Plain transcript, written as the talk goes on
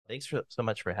Thanks so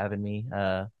much for having me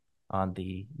on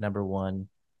the number one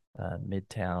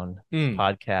Midtown Mm.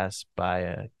 podcast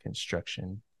by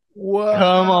construction Come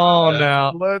company. on What?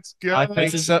 now. Let's I go.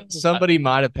 think somebody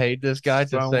might have paid this guy to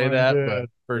say Someone that, but did.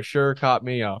 for sure caught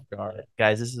me off guard.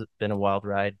 Guys, this has been a wild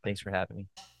ride. Thanks for having me.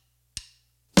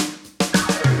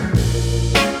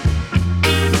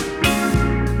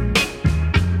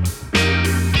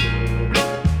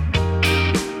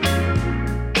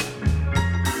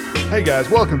 Hey guys,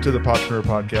 welcome to the Popreneur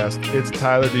Podcast. It's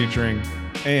Tyler Dietrich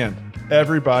and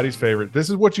everybody's favorite. This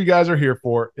is what you guys are here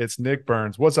for. It's Nick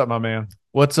Burns. What's up, my man?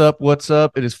 What's up? What's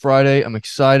up? It is Friday. I'm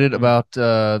excited about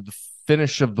the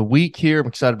finish of the week here. I'm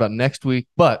excited about next week,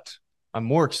 but I'm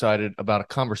more excited about a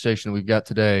conversation we've got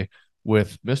today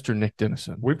with Mr. Nick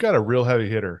Denison. We've got a real heavy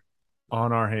hitter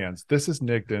on our hands. This is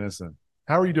Nick Denison.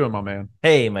 How are you doing, my man?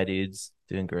 Hey, my dudes,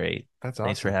 doing great. That's awesome.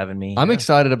 Thanks for having me. I'm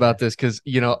excited about this because,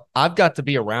 I've got to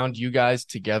be around you guys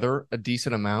together a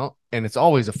decent amount, and it's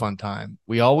always a fun time.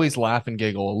 We always laugh and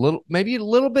giggle a little, maybe a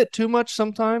little bit too much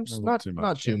sometimes. Not too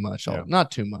much. Yeah.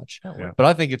 Not too much. Yeah. But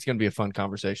I think it's going to be a fun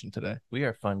conversation today. We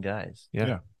are fun guys.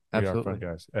 Yeah. We absolutely. are fun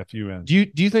guys. FUN. Do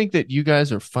you think that you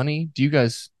guys are funny? Do you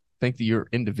guys think that you're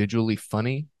individually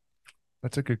funny?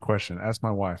 That's a good question. Ask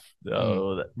my wife.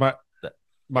 Oh, My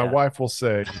yeah. wife will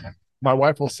say,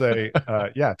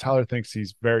 yeah, Tyler thinks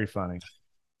he's very funny.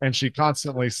 And she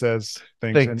constantly says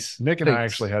things. Thanks. And Nick and I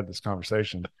Thanks. actually had this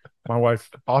conversation. My wife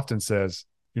often says,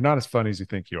 "You're not as funny as you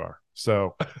think you are."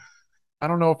 So I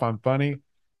don't know if I'm funny,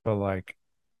 but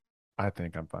I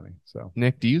think I'm funny. So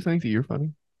Nick, do you think that you're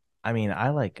funny? I mean,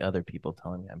 I like other people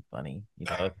telling me I'm funny.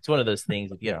 It's one of those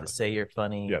things. If you have to say you're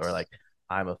funny Yes. or like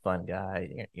I'm a fun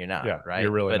guy, you're not, Yeah, right?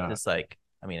 you're really but not. it's like,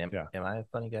 I mean, am I a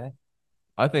funny guy?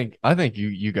 I think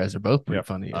you guys are both pretty Yep.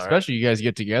 funny. All right. Especially you guys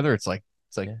get together. It's like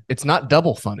Yeah. it's not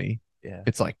double funny. Yeah.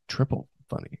 It's like triple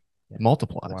funny. Yeah.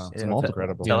 Multiplies. Wow, It's that's multiple.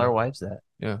 incredible. Tell our wives that.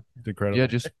 Yeah. It's incredible. Yeah,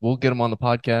 just we'll get them on the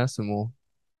podcast and we'll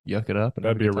yuck it up. And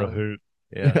That'd be a have real good time. hoot.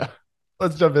 Yeah.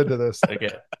 Let's jump into this.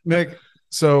 Okay. Nick,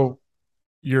 so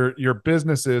your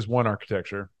business is One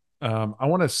Architecture. I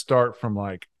want to start from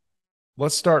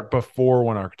let's start before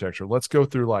One Architecture. Let's go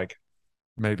through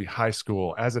maybe high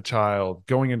school, as a child,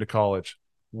 going into college.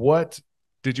 What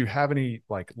did you have any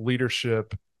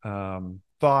leadership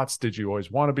thoughts? Did you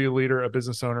always want to be a leader, a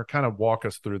business owner? Kind of walk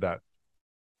us through that.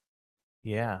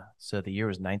 Yeah. So the year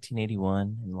was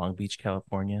 1981 in Long Beach,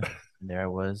 California. And there I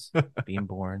was being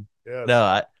born. Yes.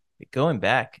 No, going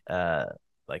back,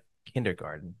 like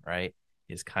kindergarten, right,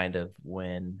 is kind of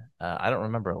when I don't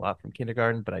remember a lot from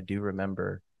kindergarten, but I do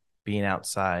remember being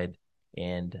outside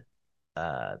and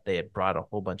they had brought a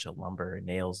whole bunch of lumber and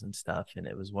nails and stuff. And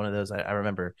it was one of those, I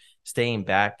remember staying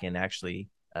back and actually,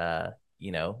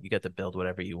 you got to build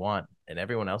whatever you want. And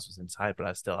everyone else was inside, but I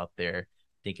was still out there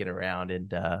thinking around. And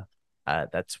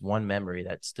that's one memory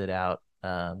that stood out.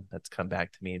 That's come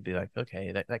back to me and be like,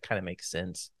 okay, that kind of makes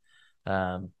sense.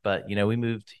 But we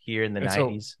moved here in the And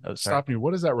 90s. So, stop me.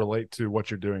 What does that relate to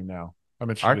what you're doing now? I'm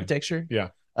interested. Architecture. Yeah.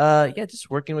 Yeah, just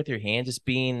working with your hands, just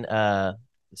being the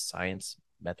science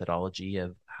methodology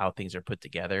of how things are put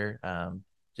together.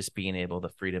 Just being able the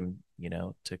freedom,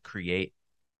 to create,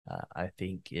 I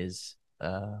think is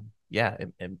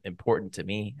important to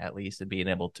me, at least, and being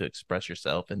able to express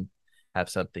yourself and have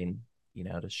something,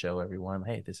 to show everyone,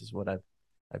 hey, this is what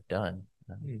I've done.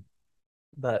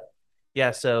 But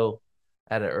yeah, so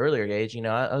at an earlier age,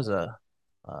 I was a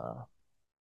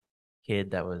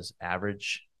kid that was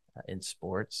average in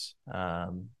sports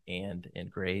and in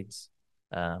grades.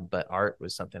 But art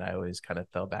was something I always kind of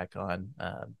fell back on.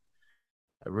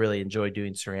 I really enjoyed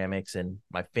doing ceramics, and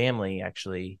my family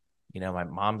actually, my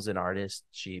mom's an artist.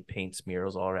 She paints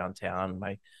murals all around town.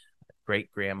 My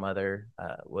great grandmother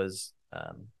was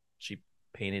she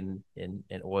painted in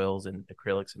oils and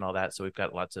acrylics and all that. So we've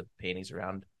got lots of paintings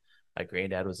around. My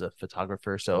granddad was a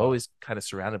photographer, so always kind of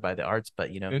surrounded by the arts.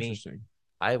 But me,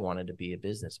 I wanted to be a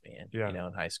businessman. Yeah.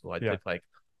 In high school, I took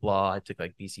law, I took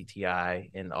BCTI,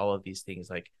 and all of these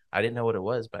things. I didn't know what it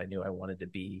was, but I knew I wanted to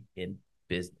be in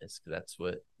business because that's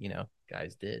what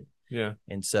guys did. Yeah.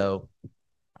 And so,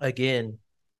 again,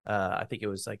 I think it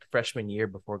was freshman year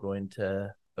before going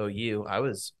to OU. I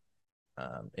was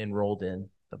enrolled in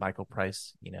the Michael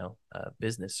Price,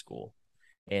 business school,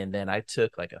 and then I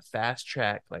took a fast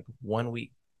track 1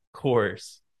 week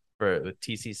course with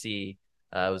TCC.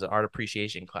 It was an art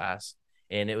appreciation class,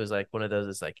 and it was one of those.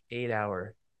 It's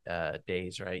 8-hour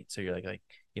days, right? So you're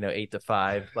 8 to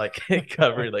 5,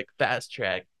 covered fast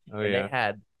track. Oh, and yeah. they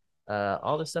had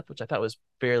all this stuff, which I thought was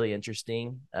fairly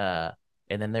interesting. And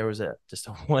then there was just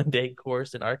a 1-day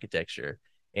course in architecture,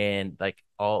 and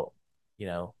all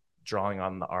drawing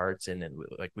on the arts, and then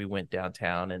like we went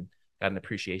downtown and got an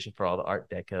appreciation for all the art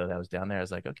deco that was down there. I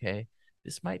was like, okay,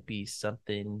 this might be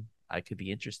something I could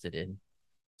be interested in.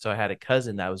 So I had a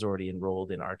cousin that was already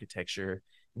enrolled in architecture,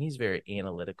 and he's very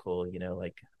analytical,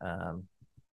 like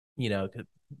you know, could,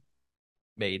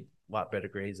 made a lot better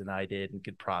grades than I did and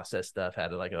could process stuff,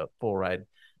 had like a full ride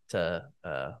to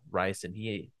Rice, and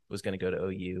he was going to go to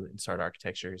OU and start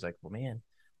architecture. He's like, well, man,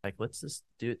 like, let's just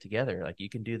do it together. Like, you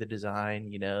can do the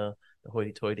design, the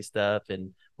hoity-toity stuff,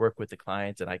 and work with the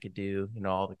clients, and I could do,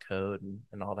 all the code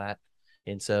and all that.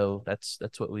 And so that's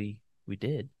what we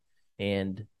did.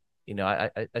 And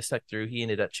I stuck through. He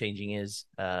ended up changing his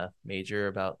major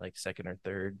about like second or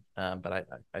third, but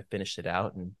I finished it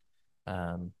out,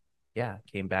 and yeah,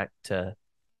 came back to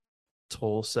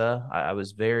Tulsa. I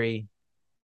was very,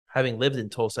 having lived in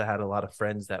Tulsa, I had a lot of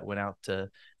friends that went out to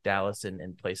Dallas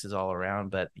and places all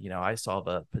around. But, I saw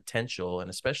the potential, and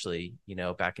especially,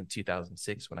 back in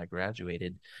 2006 when I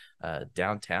graduated,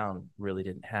 downtown really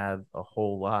didn't have a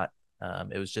whole lot.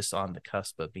 It was just on the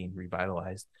cusp of being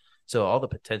revitalized. So all the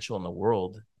potential in the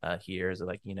world here is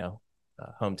like,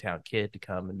 a hometown kid to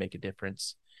come and make a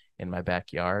difference in my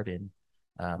backyard. And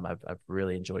I've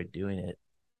really enjoyed doing it.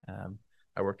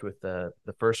 I worked with the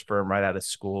first firm right out of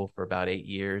school for about 8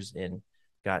 years and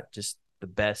got just the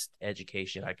best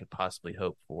education I could possibly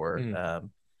hope for.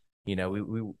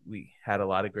 We had a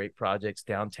lot of great projects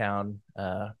downtown,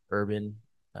 urban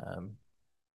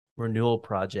renewal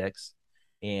projects,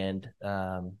 and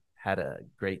had a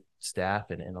great staff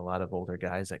and a lot of older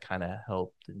guys that kind of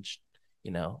helped and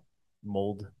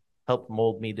mold helped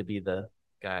mold me to be the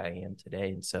guy I am today.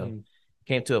 And so it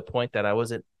came to a point that I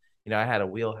wasn't, I had a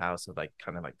wheelhouse of like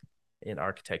kind of like in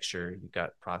architecture, you've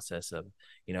got process of,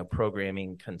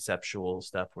 programming conceptual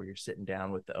stuff where you're sitting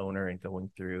down with the owner and going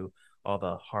through all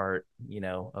the heart,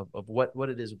 of what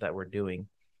it is that we're doing.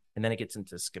 And then it gets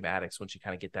into schematics once you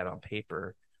kind of get that on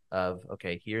paper of,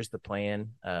 okay, here's the plan.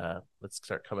 Let's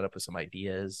start coming up with some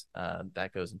ideas.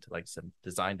 That goes into like some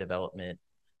design development,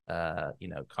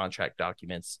 contract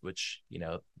documents, which,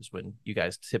 is when you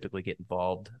guys typically get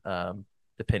involved,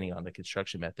 depending on the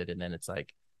construction method. And then it's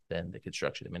like, then the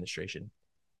construction administration.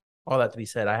 All that to be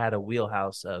said, I had a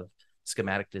wheelhouse of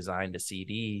schematic design to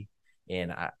CD,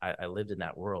 and I lived in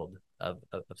that world of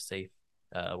safe,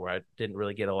 where I didn't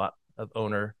really get a lot of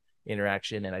owner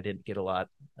interaction, and I didn't get a lot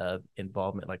of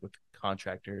involvement like with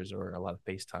contractors or a lot of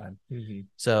FaceTime.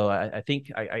 So I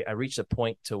think I reached a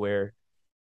point to where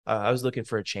I was looking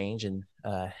for a change, and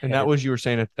that was, you were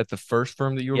saying at the first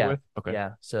firm that you were with? Okay.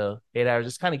 Yeah. So 8 hours,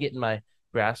 just kind of getting my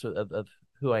grasp of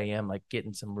who I am, like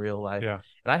getting some real life. Yeah.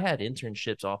 And I had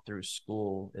internships all through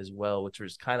school as well, which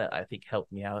was kind of, I think,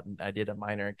 helped me out. And I did a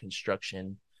minor in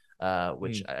construction,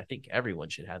 which I think everyone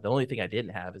should have. The only thing I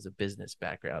didn't have is a business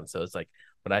background. So it's like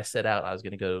when I set out, I was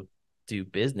going to go do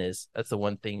business. That's the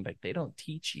one thing like they don't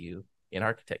teach you in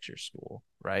architecture school,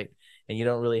 right? And you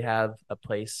don't really have a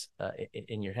place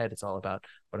in your head. It's all about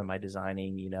what am I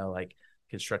designing, like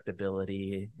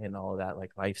constructability and all of that,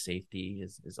 like life safety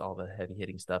is all the heavy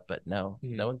hitting stuff. But no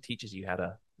one teaches you how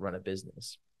to run a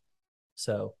business.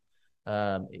 So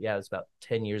it was about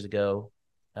 10 years ago.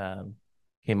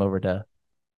 Came over to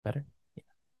better. Yeah,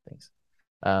 thanks.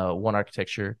 One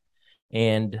Architecture.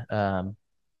 And I'm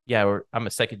a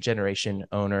second generation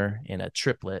owner in a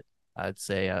triplet. I'd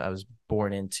say I was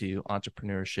born into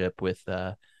entrepreneurship with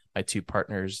my two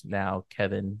partners now,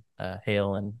 Kevin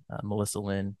Hale and Melissa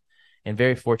Lynn, and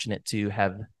very fortunate to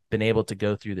have been able to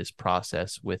go through this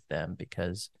process with them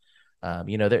because,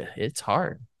 it's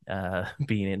hard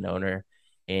being an owner,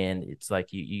 and it's like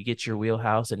you get your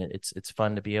wheelhouse, and it's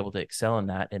fun to be able to excel in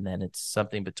that, and then it's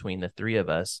something between the three of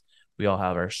us. We all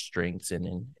have our strengths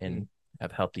and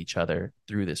have helped each other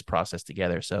through this process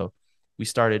together. So we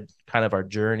started kind of our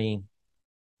journey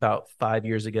about 5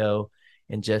 years ago,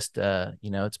 and just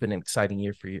it's been an exciting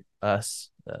year for us.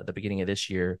 The beginning of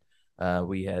this year,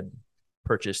 we had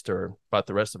purchased or bought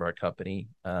the rest of our company,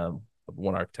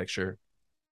 One Architecture,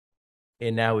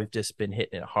 and now we've just been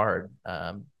hitting it hard.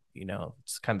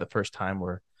 It's kind of the first time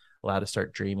we're allowed to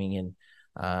start dreaming, and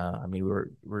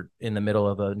we're in the middle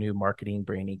of a new marketing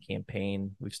branding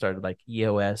campaign. We've started like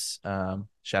EOS.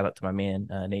 Shout out to my man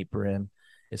Nate Brim,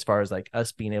 as far as like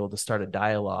us being able to start a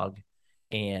dialogue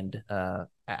and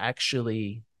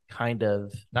actually kind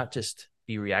of not just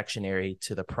be reactionary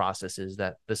to the processes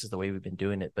that this is the way we've been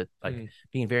doing it, but like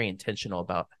being very intentional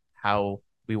about how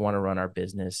we want to run our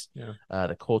business,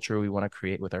 the culture we want to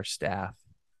create with our staff.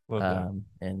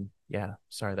 And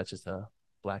sorry, that's just a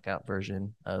blackout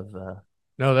version of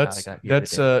no, that's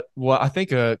well, I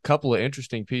think a couple of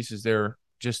interesting pieces there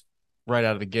just right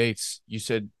out of the gates, you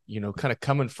said, kind of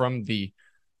coming from the,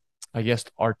 I guess,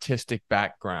 artistic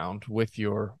background with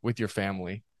your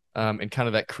family, and kind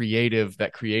of that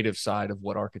creative side of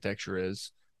what architecture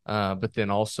is, but then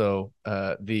also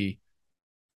the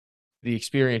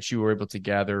experience you were able to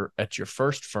gather at your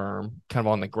first firm, kind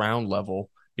of on the ground level.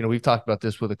 We've talked about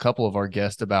this with a couple of our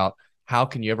guests about how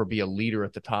can you ever be a leader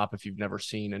at the top if you've never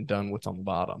seen and done what's on the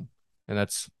bottom. And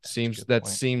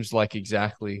seems like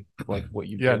exactly like what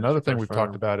you Yeah, did. another thing we've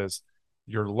talked about is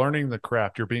you're learning the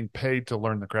craft. You're being paid to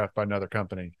learn the craft by another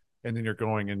company, and then you're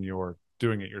going and you're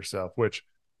doing it yourself, which,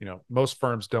 most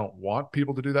firms don't want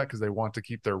people to do that because they want to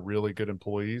keep their really good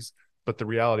employees. But the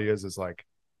reality is like,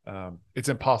 it's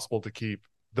impossible to keep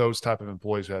those type of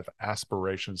employees who have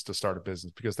aspirations to start a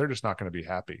business because they're just not going to be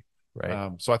happy.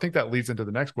 Right. So I think that leads into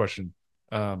the next question.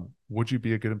 Would you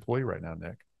be a good employee right now,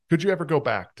 Nick? Could you ever go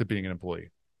back to being an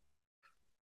employee?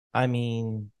 I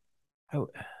mean, I,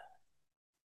 w-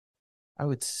 I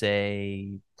would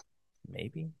say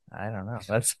maybe. I don't know.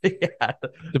 That's yeah,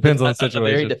 Depends on the a very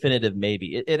situation. definitive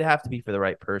maybe. It'd have to be for the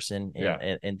right person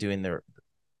Yeah. and doing the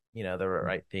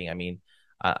right thing. I mean,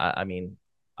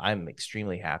 I'm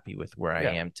extremely happy with where I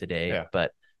Yeah. am today, Yeah.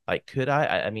 but like, could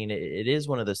I mean, it is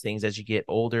one of those things as you get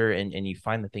older and you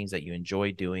find the things that you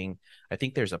enjoy doing. I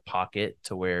think there's a pocket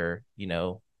to where,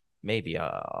 maybe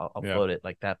I'll Yeah. float it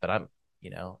like that, but I think the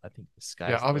Yeah, sky's the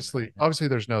limit obviously, right now. obviously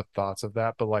there's no thoughts of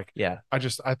that, but like Yeah,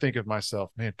 I think of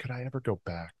myself, man, could I ever go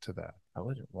back to that? I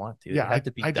wouldn't want to. Yeah, It'd have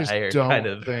to be I just dire, kind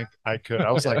don't of. think I could.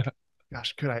 I was like,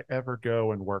 gosh, could I ever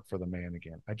go and work for the man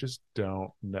again? I just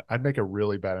don't know. I'd make a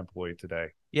really bad employee today.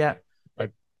 Yeah, I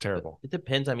terrible. it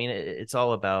depends. I mean, it's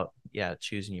all about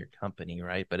choosing your company,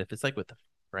 right? But if it's like with a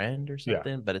friend or Yeah.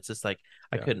 something, but it's just like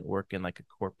I Yeah. couldn't work in like a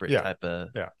corporate Yeah. type of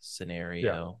Yeah. Yeah.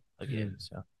 scenario again.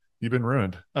 So You've been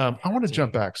ruined. I want to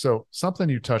jump back. So something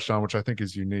you touched on, which I think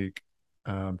is unique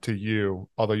to you,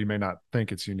 although you may not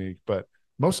think it's unique, but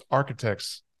most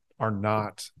architects are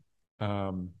not.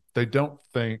 They don't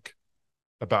think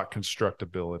about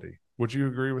constructability. Would you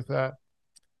agree with that?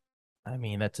 I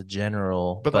mean, that's a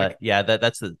general, But but like, yeah,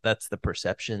 that's the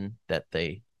perception that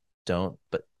they don't.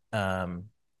 But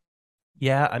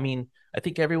yeah, I mean, I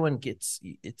think everyone gets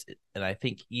and I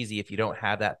think easy if you don't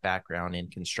have that background in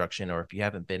construction, or if you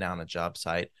haven't been on a job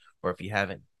site, or if you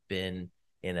haven't been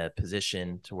in a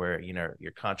position to where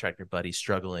your contractor buddy's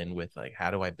struggling with like,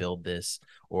 how do I build this,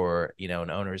 or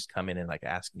an owner's coming and like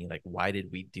asking you like, why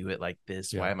did we do it like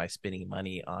this? Why yeah, am I spending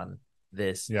money on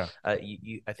this? yeah, I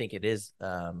think it is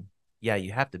yeah,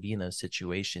 you have to be in those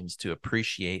situations to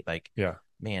appreciate like, yeah,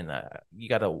 man, you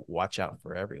got to watch out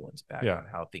for everyone's yeah, background,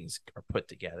 how things are put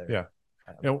together. yeah.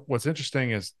 What's interesting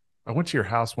is I went to your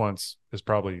house once, is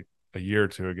probably a year or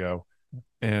two ago,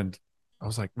 and I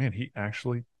was like, man, he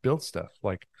actually built stuff.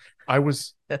 Like I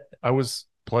was, I was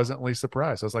pleasantly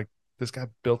surprised. I was like, this guy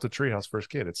built a treehouse for his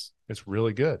kid. It's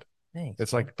really good. Thanks.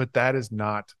 It's like, but that is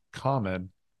not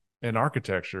common in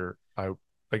architecture. I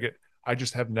like it. I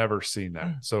just have never seen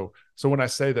that. So when I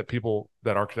say that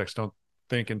architects don't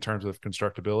think in terms of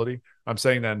constructability, I'm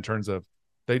saying that in terms of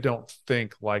they don't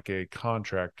think like a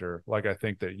contractor, like I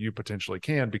think that you potentially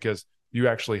can, because you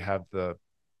actually have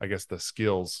I guess, the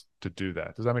skills to do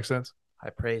that. Does that make sense?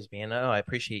 High praise, man. No, I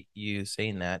appreciate you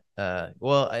saying that.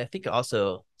 Well, I think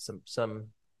also some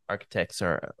architects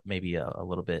are maybe a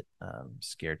little bit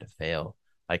scared to fail.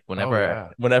 Like Oh whenever yeah.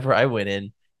 whenever I went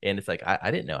in and it's like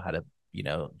I didn't know how to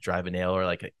drive a nail or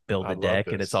like build I a love deck,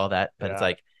 and it's this. all that, but it's Yeah.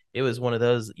 like it was one of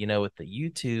those with the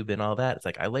YouTube and all that. It's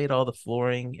like I laid all the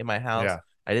flooring in my house. Yeah.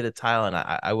 I did a tile, and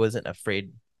I wasn't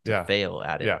afraid to Yeah. fail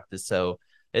at it. Yeah. So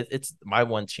it's my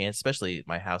one chance, especially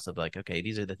my house, of like, okay,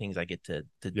 these are the things I get to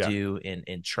Yeah. do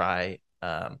and try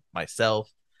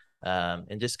myself,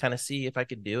 and just kind of see if I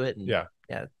could do it. And Yeah.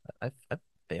 yeah, I've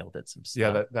failed at some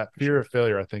Yeah. stuff That for fear sure. of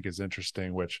failure, I think, is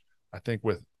interesting, which I think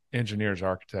with engineers,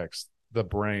 architects, the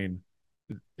brain,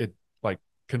 it like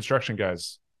construction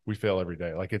guys, we fail every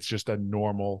day. Like it's just a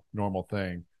normal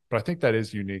thing. But I think that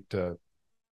is unique to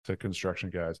construction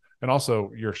guys. And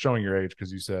also you're showing your age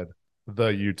because you said the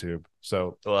YouTube.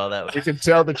 So Well, that was you can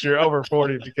tell that you're over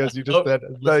 40 because you just oh, said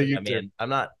the listen, I YouTube. mean, I'm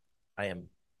not. I am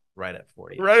right at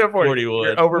 40. Right at 40. 41.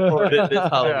 You're over 40. This Yeah.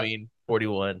 Halloween,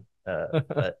 41.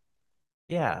 But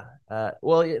yeah.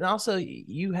 Well, and also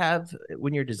you have,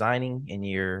 when you're designing and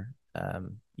you're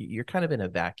kind of in a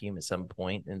vacuum at some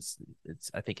point, and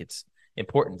it's I think it's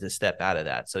important to step out of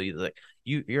that. So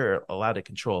you're allowed to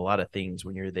control a lot of things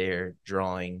when you're there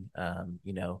drawing.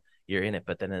 You're in it,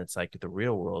 but then it's like the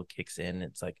real world kicks in.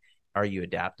 It's like, are you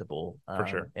adaptable? For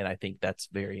sure. And I think that's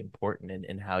very important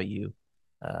in how you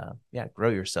grow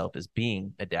yourself, is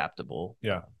being adaptable.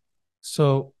 Yeah.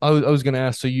 So I was going to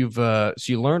ask. So you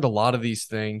learned a lot of these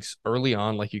things early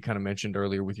on, like you kind of mentioned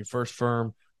earlier with your first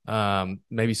firm.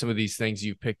 Maybe some of these things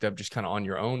you've picked up just kind of on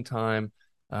your own time.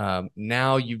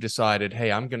 Now you've decided,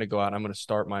 hey, I'm going to go out. I'm going to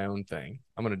start my own thing.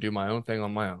 I'm going to do my own thing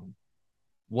on my own.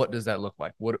 What does that look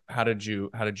like? How did you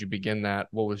begin that?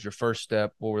 What was your first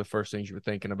step? What were the first things you were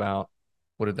thinking about?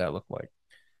 What did that look like?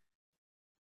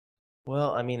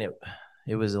 Well, I mean,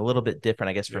 it was a little bit different,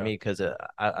 I guess, for Yeah. me because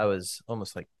I was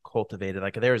almost like cultivated.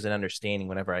 Like there was an understanding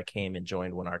whenever I came and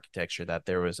joined One Architecture that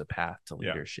there was a path to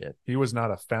Yeah. leadership. He was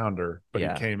not a founder, but he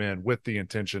Yeah, came in with the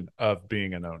intention of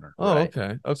being an owner. Oh, right.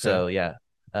 okay, okay, So yeah,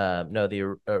 no,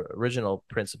 the original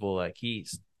principal, like he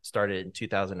started in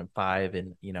 2005,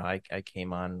 and I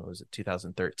came on, was it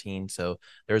 2013? So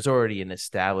there's already an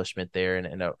establishment there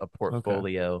and a okay,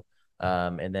 portfolio.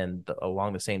 And then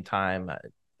along the same time,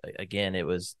 again, it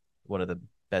was one of the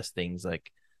best things.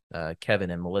 Like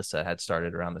Kevin and Melissa had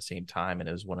started around the same time, and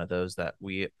it was one of those that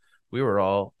we were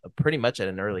all pretty much at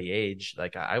an early age.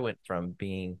 Like I went from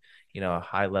being, a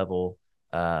high level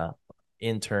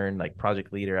intern, like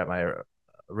project leader at my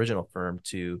original firm,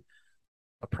 to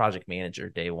a project manager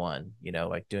day one,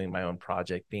 like doing my own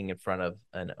project, being in front of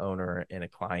an owner and a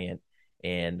client,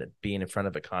 and being in front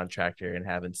of a contractor and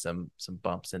having some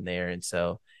bumps in there. And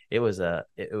so it was the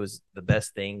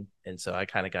best thing. And so I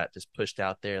kind of got just pushed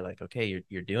out there like, okay,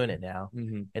 you're doing it now.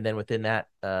 hmm And then within that,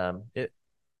 it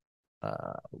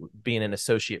uh being an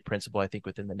associate principal, I think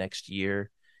within the next year,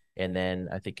 and then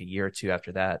I think a year or two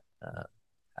after that,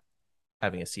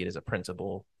 having a seat as a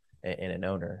principal and an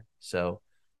owner. So,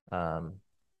 um,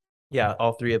 yeah,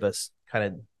 all three of us kind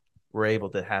of were able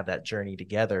to have that journey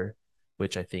together,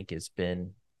 which I think it's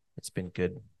been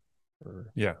good for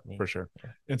Yeah, me. for sure.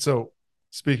 Yeah. And so,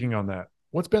 speaking on that,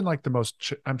 what's been like the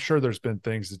most? I'm sure there's been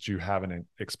things that you haven't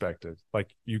expected.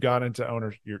 Like you got into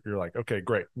owners, you're like, okay,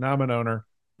 great. Now I'm an owner.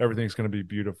 Everything's going to be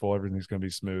beautiful. Everything's going to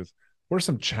be smooth. What are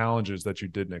some challenges that you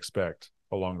didn't expect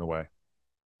along the way?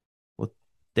 Well,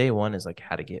 day one is like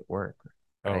how to get work,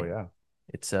 Oh right? yeah,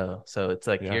 It's so it's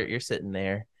like yeah, you're sitting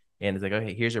there and it's like,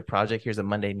 okay, here's your project, here's a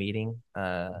Monday meeting.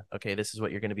 Okay, this is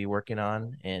what you're going to be working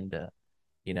on, and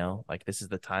like this is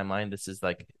the timeline, this is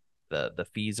like the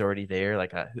fees already there,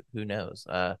 like who knows.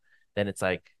 Then it's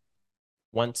like,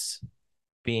 once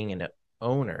being an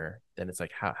owner, then it's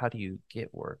like, how do you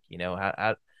get work,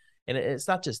 how and it's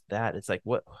not just that, it's like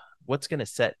what's going to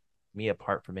set me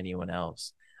apart from anyone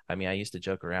else. I mean, I used to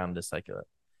joke around this, like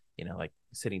like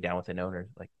sitting down with an owner,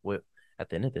 like, what, at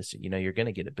the end of this, you're going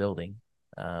to get a building,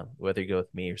 whether you go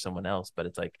with me or someone else. But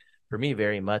it's like, for me,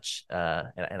 very much,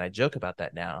 and I joke about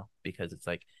that now because it's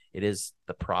like, it is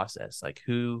the process. Like,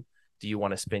 who do you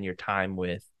want to spend your time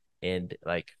with? And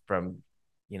like, from,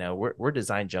 we're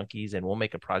design junkies, and we'll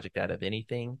make a project out of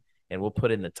anything, and we'll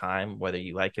put in the time, whether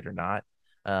you like it or not.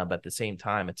 But at the same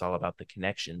time, it's all about the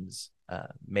connections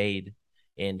made,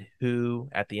 and who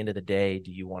at the end of the day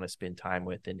do you want to spend time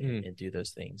with, Mm. and do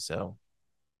those things. So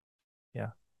yeah.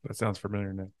 that sounds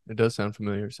familiar, Nick. It does sound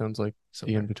familiar. It sounds like the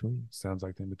in Similar. between. Sounds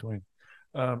like the in between.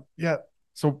 Yeah.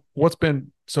 So what's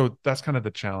been so that's kind of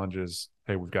the challenges.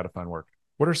 Hey, we've got to find work.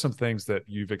 What are some things that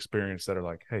you've experienced that are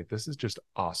like, hey, this is just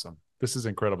awesome. This is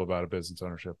incredible about a business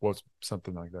ownership. What's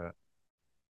something like that?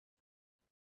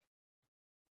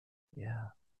 Yeah,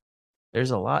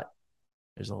 there's a lot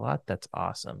there's a lot that's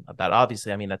awesome about,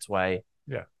 obviously, I mean, that's why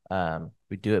Yeah.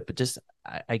 we do it. But just,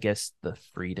 I guess, the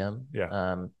freedom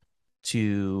Yeah.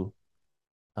 to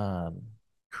um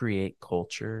create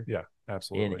culture Yeah.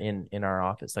 Absolutely. in our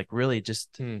office, like really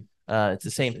just Hmm. it's the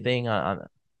same Interesting. thing on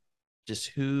just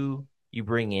who you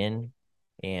bring in,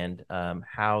 and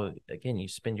how, again, you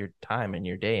spend your time and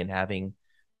your day, and having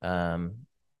um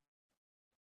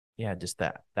yeah, just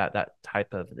that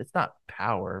type of, it's not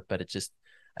power, but it's just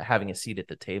having a seat at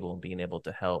the table and being able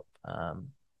to help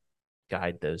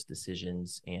guide those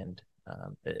decisions. And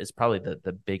it's probably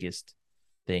the biggest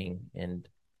thing. And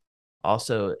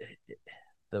also,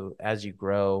 as you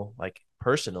grow, like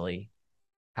personally,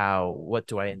 what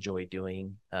do I enjoy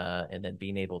doing, and then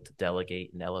being able to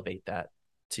delegate and elevate that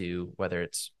to, whether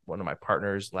it's one of my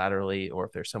partners laterally, or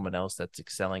if there's someone else that's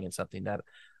excelling in something that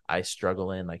I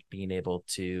struggle in, like being able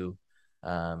to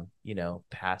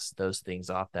pass those things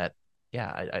off, that,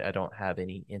 yeah, I don't have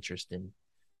any interest in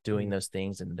doing Hmm. those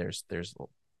things. And there's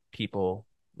people,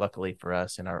 luckily for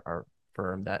us in our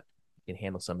firm, that can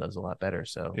handle some of those a lot better.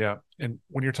 So Yeah. And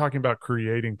when you're talking about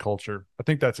creating culture, I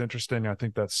think that's interesting. I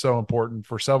think that's so important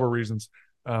for several reasons.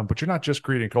 But you're not just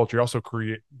creating culture, you're also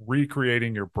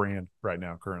recreating your brand right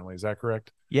now, currently. Is that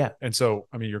correct? yeah. And so,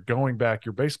 I mean, you're going back,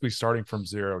 you're basically starting from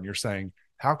zero and you're saying,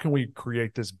 how can we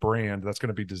create this brand that's going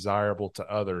to be desirable to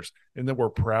others and that we're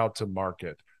proud to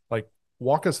market? Like,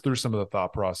 walk us through some of the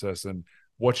thought process and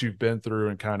what you've been through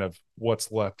and kind of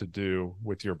what's left to do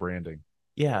with your branding.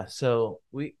 Yeah, so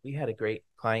we had a great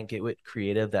client get with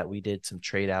creative that we did some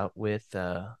trade out with.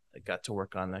 Got to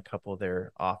work on a couple of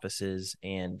their offices,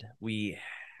 and we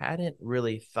hadn't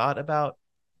really thought about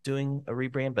doing a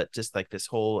rebrand, but just like this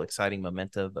whole exciting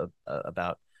momentum of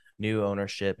about new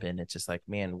ownership, and it's just like,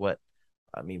 man, what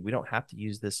I mean, we don't have to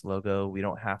use this logo. We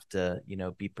don't have to,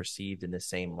 be perceived in the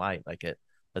same light. Like it,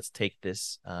 let's take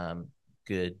this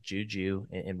good juju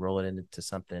and roll it into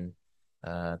something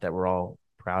that we're all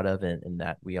proud of and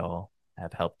that we all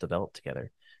have helped develop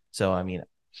together. So, I mean,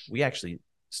 we actually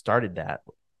started that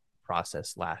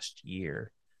process last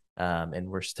year, and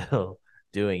we're still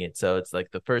doing it. So it's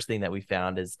like the first thing that we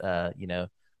found is,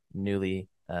 newly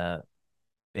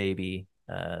baby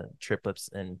triplets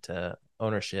into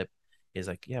ownership is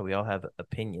like, yeah, we all have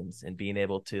opinions, and being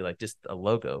able to like just a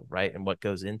logo, right? And what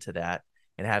goes into that,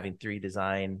 and having three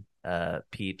design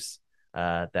peeps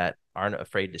that aren't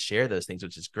afraid to share those things,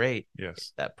 which is great.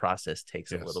 Yes. That process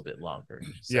takes Yes. a little bit longer.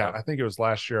 So, Yeah, I think it was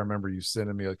last year. I remember you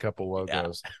sending me a couple yeah.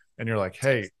 logos, and you're like,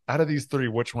 "Hey, out of these three,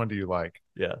 which one do you like?"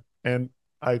 Yeah. And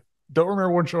I don't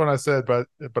remember which one I said, but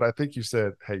I think you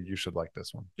said, "Hey, you should like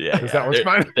this one." Yeah. Because that was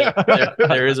mine.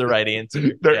 There is a right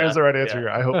answer. There is Yeah. a right answer Yeah. here.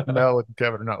 I hope Mel and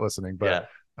Kevin are not listening, but Yeah.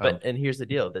 But and here's the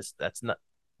deal. That's not,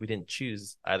 we didn't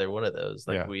choose either one of those.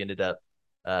 Like Yeah. we ended up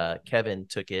Kevin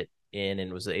took it in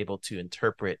and was able to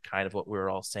interpret kind of what we were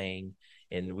all saying.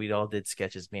 And we all did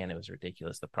sketches. Man, it was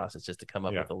ridiculous, the process just to come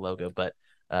up Yeah. with a logo. But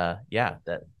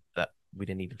that we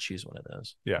didn't even choose one of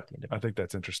those. Yeah, I think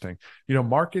that's interesting.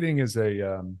 Marketing is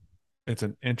it's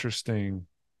an interesting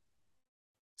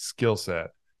skill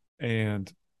set.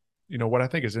 And what I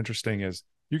think is interesting is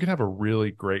you can have a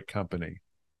really great company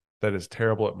that is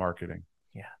terrible at marketing.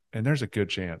 Yeah. And there's a good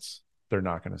chance they're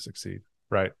not going to succeed,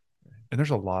 right? And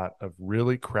there's a lot of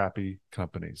really crappy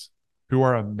companies who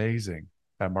are amazing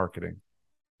at marketing,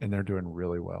 and they're doing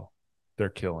really well. They're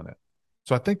killing it.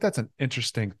 So I think that's an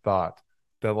interesting thought,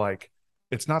 that like,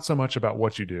 it's not so much about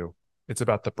what you do, it's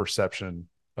about the perception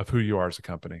of who you are as a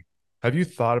company. Have you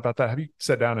thought about that? Have you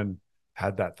sat down and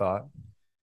had that thought?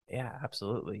 Yeah,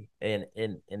 absolutely. And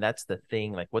that's the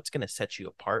thing, like what's going to set you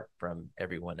apart from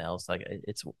everyone else. Like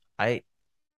I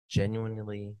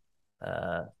genuinely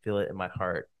feel it in my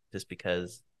heart, just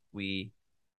because we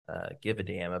give a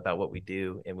damn about what we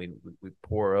do, and we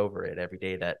pour over it every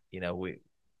day, that we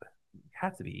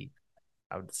have to be,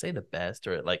 I would say, the best,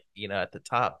 or like at the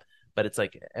top. But it's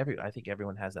like I think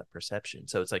everyone has that perception.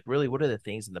 So it's like, really, what are the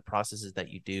things and the processes that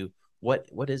you do?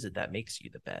 What is it that makes you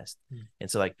the best? And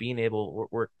so like being able,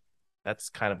 we're that's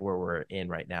kind of where we're in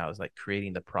right now, is like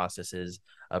creating the processes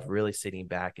of really sitting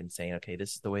back and saying, okay,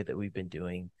 this is the way that we've been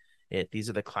doing it. These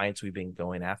are the clients we've been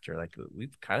going after. Like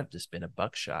we've kind of just been a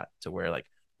buckshot to where like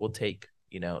we'll take,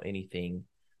 anything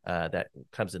that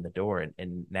comes in the door.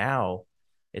 And now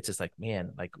it's just like,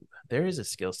 man, like there is a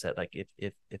skill set. Like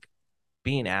if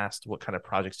being asked what kind of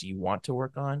projects do you want to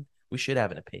work on, we should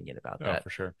have an opinion about that.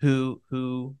 For sure. Who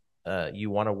you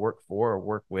want to work for or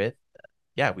work with.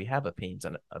 Yeah, we have opinions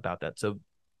about that. So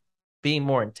being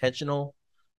more intentional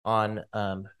on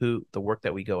who the work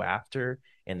that we go after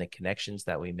and the connections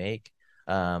that we make,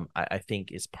 I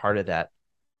think is part of that,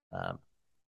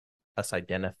 us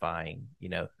identifying,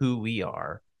 who we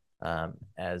are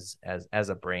as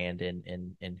a brand,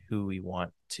 and who we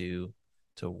want to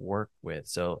work with.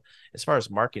 So as far as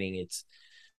marketing, it's,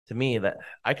 to me, that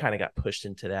I kind of got pushed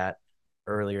into that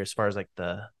earlier, as far as like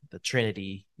the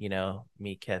Trinity,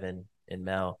 me, Kevin, and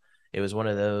Mel. It was one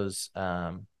of those,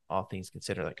 all things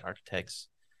considered, like architects,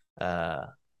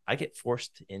 I get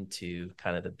forced into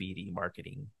kind of the BD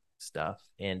marketing stuff,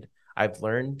 and I've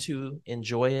learned to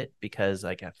enjoy it, because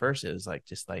like at first it was like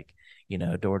just like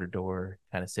door to door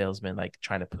kind of salesman, like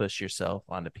trying to push yourself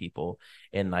onto people,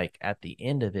 and like at the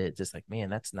end of it, just like, man,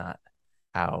 that's not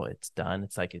how it's done.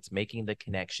 It's like it's making the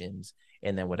connections,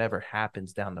 and then whatever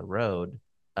happens down the road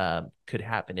could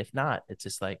happen. If not, it's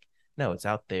just like, no, it's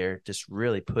out there, just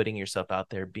really putting yourself out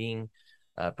there, being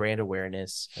brand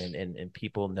awareness, and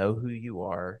people know who you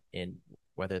are, and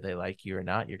whether they like you or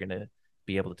not, you're going to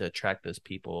be able to attract those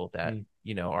people that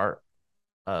are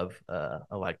of a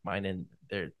like mind, and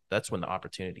that's when the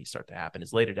opportunities start to happen,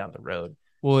 is later down the road.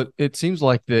 Well, it seems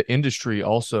like the industry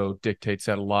also dictates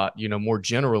that a lot. More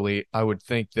generally, I would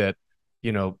think that,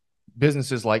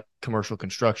 businesses like commercial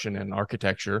construction and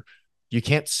architecture, you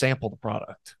can't sample the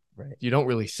product. Right. You don't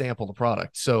really sample the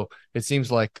product. So it seems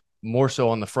like more so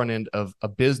on the front end of a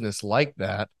business like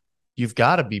that, you've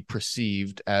got to be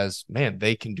perceived as, man,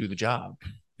 they can do the job.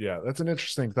 Yeah, that's an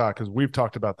interesting thought because we've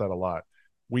talked about that a lot.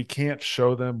 We can't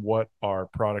show them what our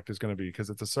product is going to be because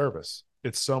it's a service.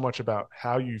 It's so much about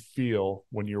how you feel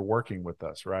when you're working with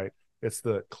us, right? It's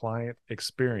the client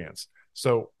experience.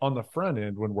 So on the front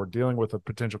end, when we're dealing with a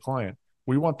potential client,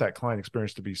 we want that client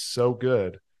experience to be so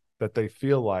good that they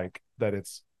feel like that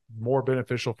it's more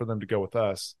beneficial for them to go with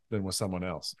us than with someone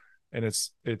else. And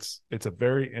it's a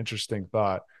very interesting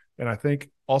thought. And I think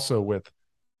also with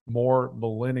more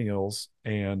millennials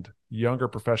and younger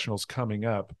professionals coming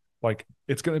up, like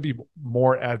it's going to be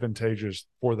more advantageous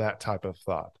for that type of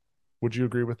thought. Would you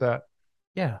agree with that?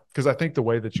 Yeah. Because I think the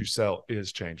way that you sell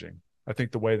is changing. I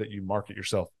think the way that you market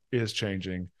yourself is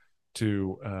changing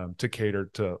to cater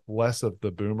to less of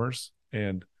the boomers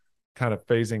and kind of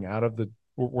phasing out of the.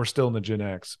 We're still in the Gen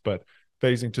X, but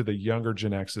phasing to the younger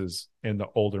Gen X's and the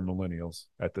older millennials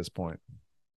at this point.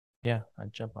 Yeah.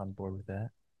 I'd jump on board with that.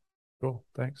 Cool.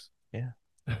 Thanks. Yeah.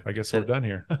 I guess we're done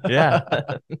here. Yeah.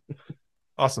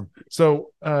 Awesome.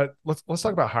 So let's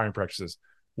talk about hiring practices.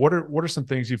 What are some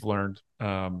things you've learned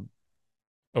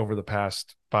over the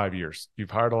past 5 years?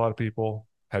 You've hired a lot of people.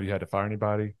 Have you had to fire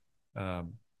anybody?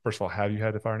 First of all, have you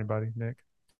had to fire anybody, Nick?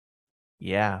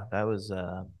 Yeah. That was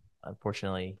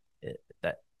unfortunately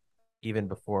that even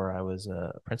before I was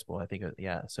a principal, I think,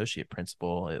 yeah, associate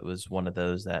principal, it was one of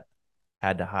those that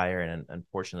had to hire. And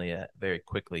unfortunately, very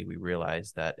quickly, we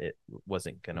realized that it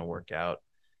wasn't going to work out.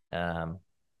 Um,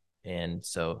 and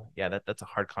so, yeah, that's a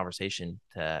hard conversation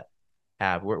to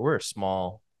have. We're a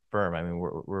small firm. I mean,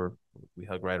 we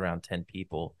hug right around 10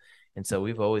 people. And so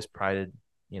we've always prided,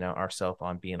 ourselves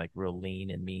on being like real lean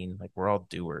and mean. Like we're all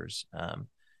doers.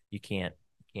 You can't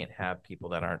have people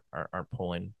that aren't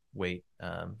pulling weight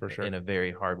For sure. in a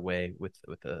very hard way with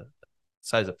the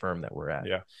size of firm that we're at.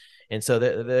 Yeah. And so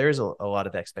there's a lot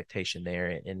of expectation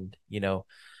there. And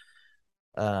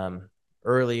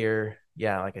earlier,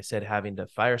 yeah, like I said, having to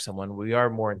fire someone, we are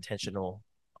more intentional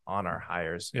on our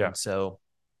hires. Yeah. And so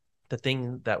the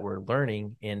thing that we're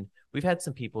learning, and we've had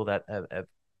some people that have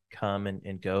come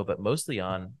and go, but mostly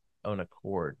on own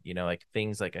accord, like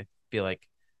things like I feel like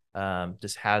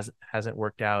just hasn't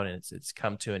worked out and it's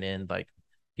come to an end. Like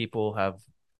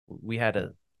we had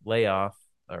a layoff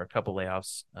or a couple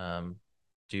layoffs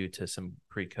due to some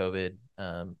pre-COVID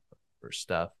or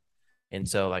stuff. And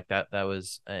so like that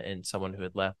was in someone who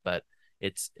had left, but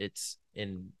it's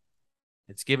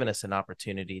given us an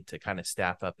opportunity to kind of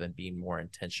staff up and be more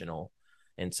intentional.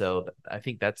 And so I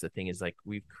think that's the thing is like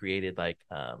we've created like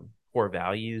core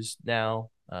values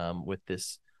now with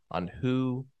this on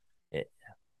who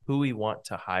we want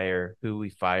to hire, who we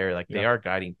fire, like they are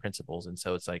guiding principles. And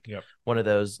so it's like one of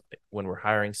those when we're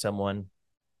hiring someone,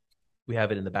 we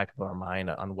have it in the back of our mind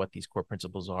on what these core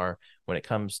principles are when it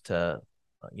comes to,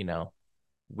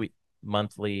 we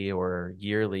monthly or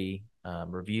yearly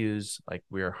reviews, like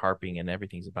we're harping and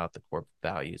everything's about the core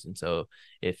values. And so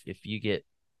if you get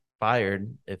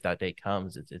fired, if that day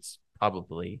comes, it's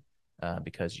probably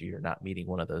because you're not meeting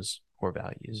one of those core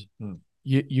values.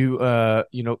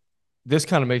 This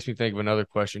kind of makes me think of another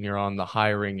question here on the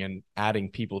hiring and adding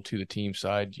people to the team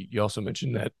side. You also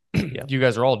mentioned that you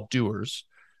guys are all doers.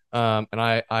 And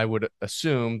I would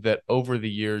assume that over the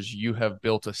years, you have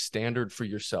built a standard for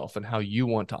yourself and how you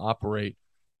want to operate.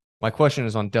 My question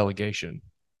is on delegation.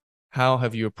 How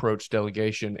have you approached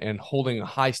delegation and holding a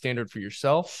high standard for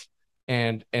yourself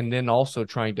and then also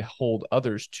trying to hold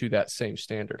others to that same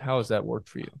standard? How has that worked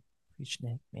for you? Preach,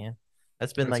 Nick, man.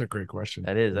 That's a great question.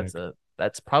 That is. Nick.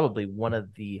 That's probably one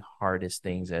of the hardest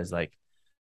things as like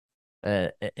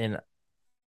in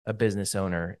a business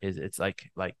owner is it's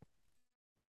like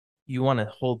you want to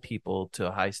hold people to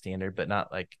a high standard, but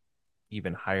not like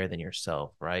even higher than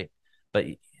yourself, right? But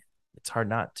it's hard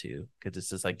not to because it's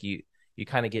just like you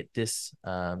kind of get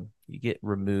you get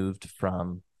removed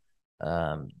from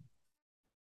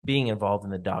being involved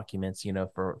in the documents,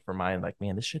 for mine, like,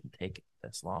 man, this shouldn't take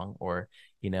this long, or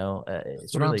it's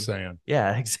what really I'm saying.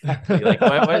 Yeah, exactly. Like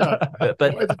but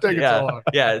why is it taking yeah, so long?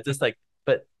 yeah, it's just like,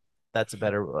 but that's a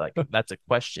better that's a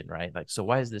question, right? Like, so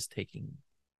why is this taking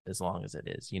as long as it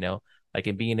is? Like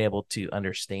in being able to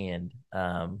understand,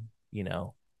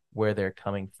 where they're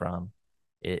coming from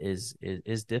is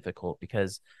difficult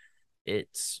because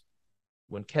it's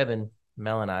when Kevin,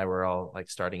 Mel, and I were all like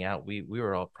starting out, we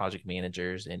were all project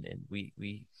managers and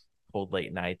we pulled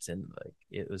late nights and like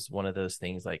it was one of those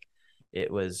things like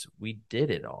we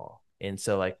did it all. And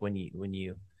so like when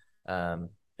you and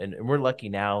we're lucky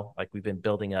now, like we've been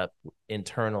building up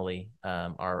internally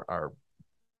our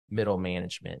middle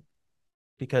management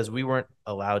because we weren't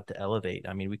allowed to elevate.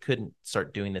 I mean, we couldn't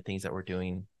start doing the things that we're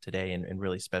doing today and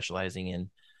really specializing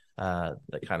in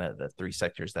the kind of the three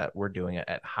sectors that we're doing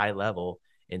at high level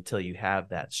until you have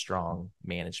that strong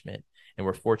management. And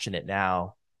we're fortunate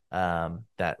now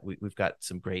that we've got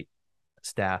some great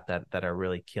staff that are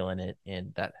really killing it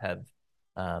and that have,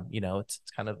 it's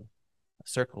kind of a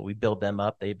circle. We build them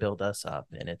up, they build us up,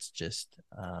 and it's just,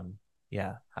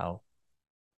 yeah, how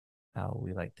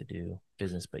we like to do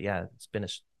business. But yeah, it's been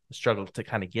a struggle to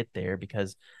kind of get there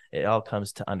because it all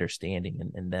comes to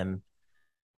understanding and them.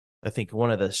 I think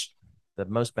one of the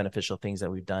most beneficial things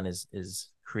that we've done is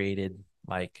created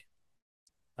like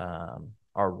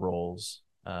our roles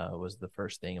was the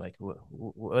first thing. Like,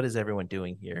 what is everyone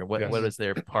doing here? What Yes. what is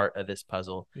their part of this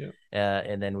puzzle? Yeah.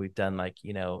 And then we've done like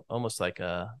almost like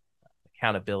a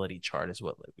accountability chart is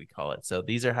what we call it. So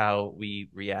these are how we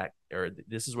react, or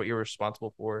this is what you're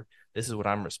responsible for. This is what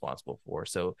I'm responsible for.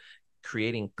 So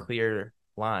creating clear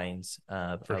lines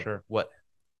For of sure. what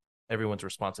everyone's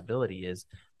responsibility is,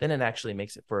 then it actually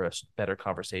makes it for a better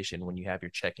conversation when you have your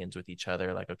check-ins with each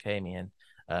other. Like, okay, man,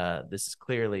 this is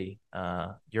clearly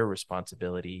your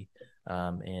responsibility,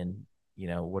 and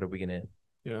what are we gonna,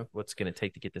 what's gonna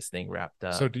take to get this thing wrapped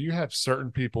up? So do you have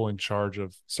certain people in charge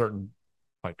of certain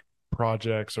like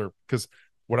projects, or because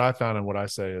what I found and what I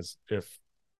say is if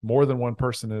more than one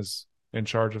person is in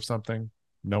charge of something,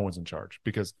 no one's in charge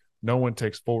because no one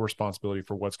takes full responsibility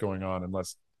for what's going on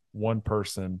unless one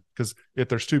person, because if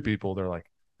there's two people, they're like,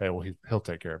 hey, well, he'll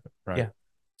take care of it. Right. Yeah.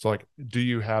 So like, do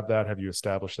you have that? Have you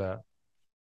established that?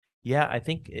 Yeah, I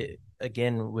think it,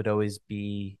 again, would always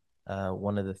be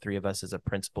one of the three of us as a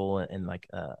principal and like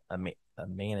a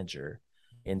manager.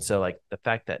 And so, like, the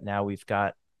fact that now we've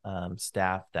got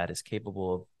staff that is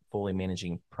capable of fully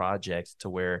managing projects to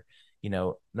where,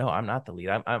 no, I'm not the lead.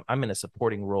 I'm in a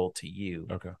supporting role to you.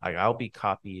 Okay. I'll be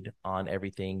copied on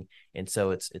everything. And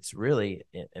so it's really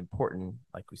important,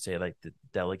 like we say, like to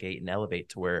delegate and elevate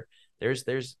to where there's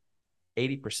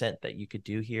 80% that you could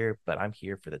do here, but I'm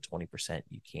here for the 20%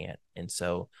 you can't. And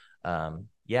so,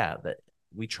 yeah, that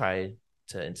we try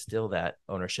to instill that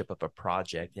ownership of a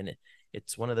project. And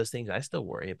it's one of those things I still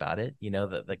worry about it.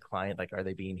 The client, like, are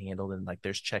they being handled? And like,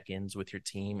 there's check-ins with your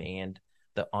team and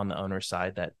on the owner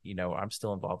side that, I'm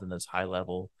still involved in those high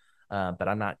level, but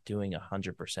I'm not doing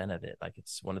 100% of it. Like,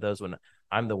 it's one of those when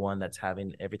I'm the one that's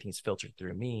having everything's filtered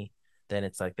through me, then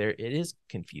it's like it is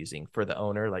confusing for the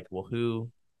owner. Like, well,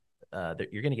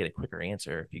 you're going to get a quicker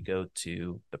answer if you go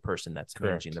to the person that's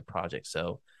managing the project.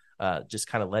 So just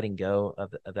kind of letting go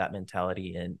of that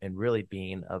mentality and really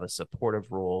being of a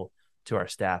supportive role to our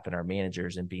staff and our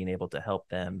managers and being able to help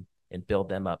them and build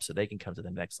them up so they can come to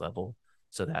the next level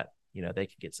so that they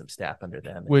can get some staff under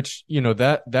them. Which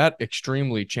that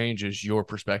extremely changes your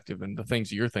perspective and the things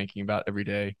that you're thinking about every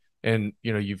day. And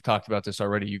you've talked about this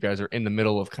already. You guys are in the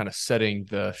middle of kind of setting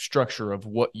the structure of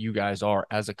what you guys are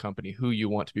as a company, who you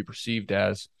want to be perceived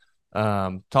as.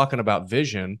 Talking about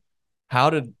vision,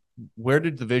 where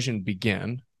did the vision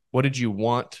begin? What did you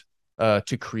want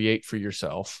to create for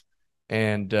yourself?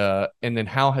 And then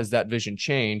how has that vision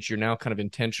changed? You're now kind of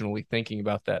intentionally thinking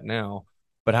about that now,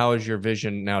 but how has your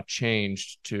vision now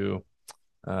changed to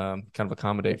kind of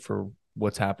accommodate for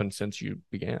what's happened since you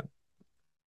began?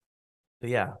 But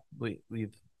yeah,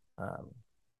 we've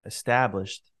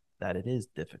established that it is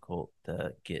difficult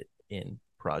to get in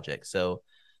projects. So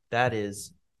that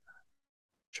is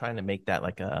trying to make that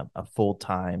like a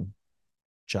full-time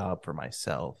job for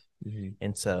myself. Mm-hmm.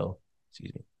 And so,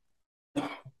 excuse me.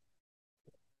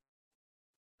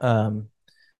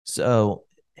 So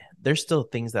there's still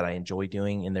things that I enjoy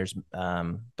doing, and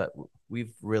but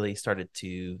we've really started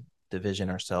to division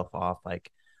ourselves off.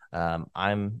 Like,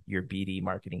 I'm your BD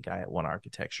marketing guy at One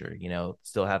Architecture.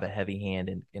 Still have a heavy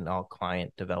hand in all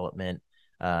client development,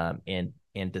 and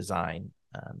design.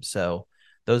 So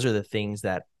those are the things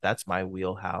that's my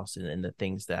wheelhouse, and the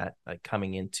things that like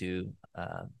coming into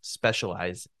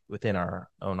specialize within our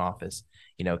own office.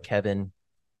 Kevin,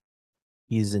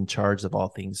 he's in charge of all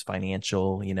things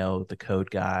financial, the code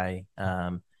guy.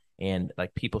 And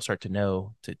like people start to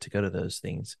know to go to those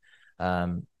things.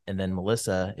 And then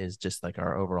Melissa is just like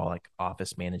our overall like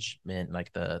office management,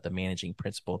 like the managing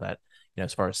principal that,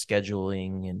 as far as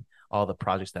scheduling and all the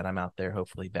projects that I'm out there,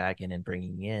 hopefully bagging and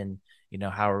bringing in,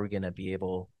 how are we going to be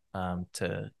able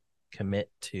to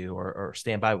commit to or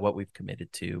stand by what we've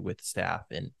committed to with staff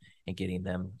and getting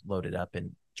them loaded up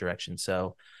in direction.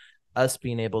 So, us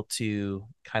being able to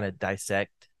kind of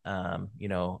dissect, a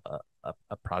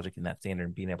project in that standard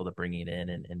and being able to bring it in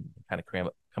and kind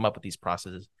of come up with these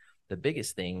processes. The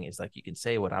biggest thing is like you can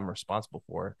say what I'm responsible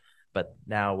for, But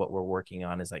now what we're working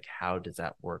on is like, how does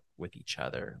that work with each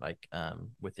other, like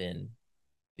within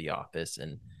the office,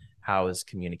 and how is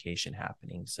communication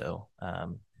happening? So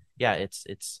yeah,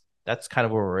 it's that's kind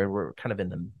of where we're kind of in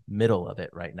the middle of it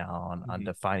right now on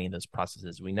defining those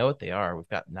processes. We know what they are. We've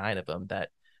got 9 of them that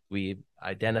we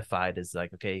identified as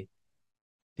like, okay,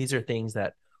 these are things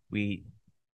that we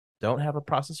don't have a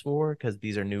process for because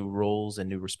these are new roles and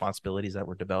new responsibilities that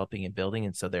we're developing and building.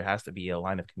 And so there has to be a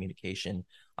line of communication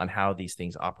on how these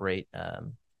things operate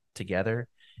together.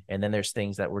 And then there's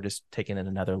things that we're just taking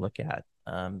another look at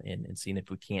and seeing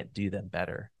if we can't do them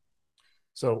better.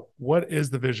 So, what is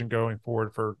the vision going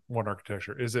forward for One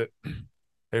Architecture? Is it,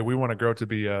 hey, we want to grow to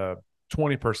be a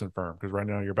 20-person firm because right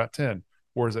now you're about 10?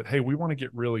 Or is it, hey, we want to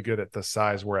get really good at the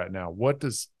size we're at now? What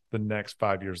does the next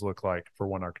 5 years look like for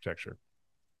One Architecture?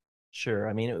 Sure.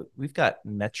 I mean, we've got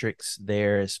metrics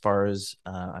there as far as,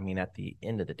 I mean, at the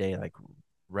end of the day, like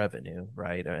revenue,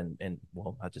 right? And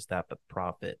well, not just that, but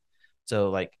profit. So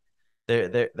like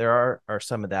there are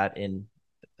some of that in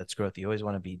that's growth. You always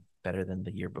want to be better than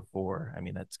the year before. I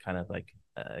mean, that's kind of like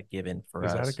a given for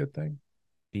Is us. that a good thing?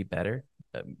 Be better,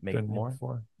 make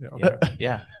more. Yeah. Okay.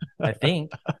 Yeah. I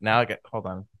think now hold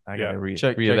on. I gotta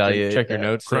reevaluate. Check your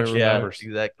notes. Crunch there, the Yeah, numbers.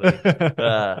 exactly.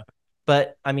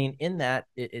 But I mean, in that,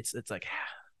 it's like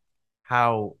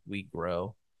how we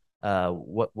grow,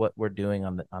 what we're doing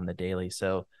on the daily.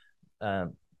 So,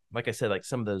 um, like I said, like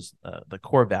some of those the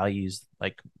core values,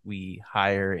 like we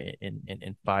hire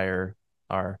and fire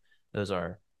are those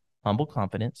are humble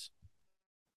confidence,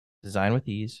 design with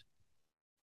ease,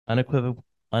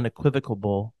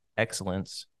 unequivocal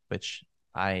excellence, which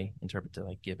I interpret to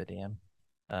like give a damn,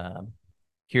 um,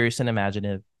 curious and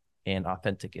imaginative, and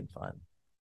authentic and fun.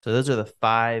 So those are the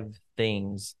 5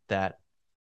 things that,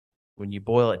 when you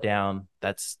boil it down,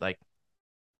 that's like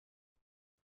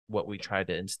what we try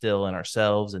to instill in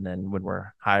ourselves. And then when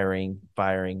we're hiring,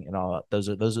 firing, and all that, those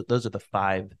are the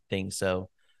 5 things. So,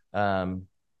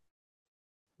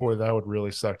 Boy, that would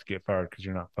really suck to get fired because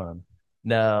you're not fun.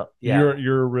 no, yeah,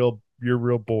 You're a real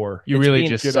bore. You it's really being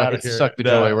just Get out of here. suck the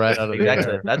no, joy right out of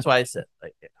exactly. there. That's why I said,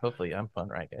 like, hopefully I'm fun,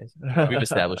 right, guys? We've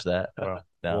established that. Well,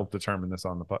 No. we'll determine this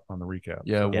on the recap.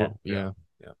 Yeah, So Yeah. yeah.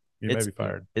 you may be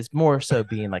fired. It's more so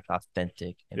being like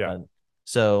authentic and Yeah. fun.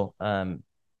 So,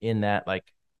 in that, like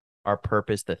our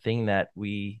purpose, the thing that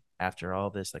we, after all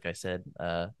this, like I said,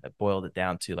 I boiled it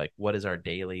down to like, what is our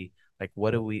daily, like, what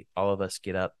do we, all of us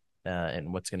get up,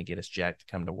 and what's going to get us jacked to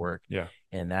come to work? Yeah.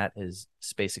 And that is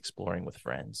space exploring with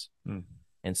friends. Mm.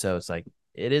 And so it's like,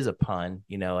 it is a pun,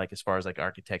 like as far as like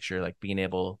architecture, like being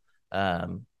able,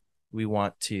 we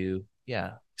want to,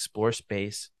 yeah, explore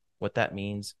space, what that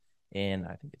means. And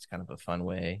I think it's kind of a fun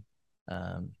way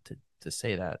to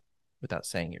say that without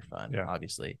saying you're fun,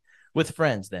 obviously. With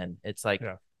friends, then it's like,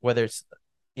 whether it's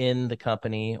in the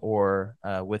company or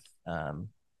with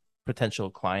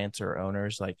potential clients or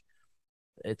owners, like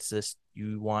it's just,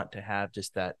 you want to have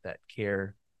just that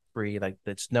carefree, like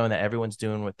that's knowing that everyone's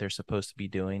doing what they're supposed to be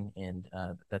doing, and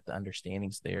that the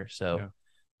understanding's there. So,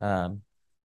 well,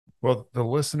 the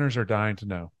listeners are dying to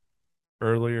know.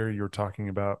 Earlier, you were talking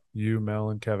about you, Mel,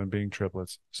 and Kevin being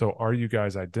triplets. So, are you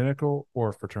guys identical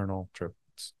or fraternal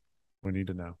triplets? We need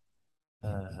to know.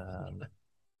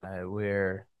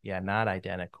 We're not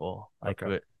identical. Like,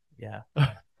 okay.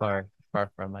 Far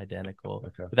from identical.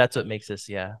 Okay. But that's what makes us,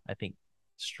 I think,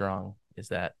 strong, is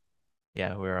that,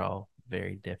 we're all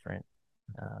very different.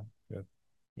 Good.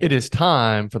 It is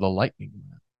time for the lightning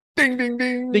round. Ding, ding,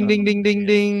 ding. Ding, ding, ding, ding,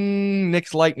 ding.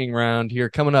 Nick's lightning round here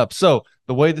coming up. So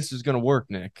the way this is going to work,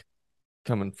 Nick,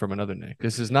 coming from another Nick.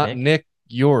 This is not Nick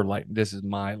your lightning. This is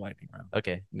my lightning round.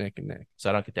 Okay. Nick and Nick. So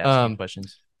I don't get to ask you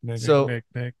questions. Nick.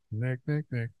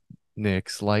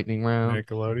 Nick's lightning round.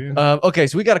 Nickelodeon. Okay,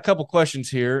 so we got a couple questions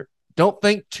here. Don't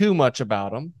think too much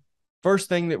about them. First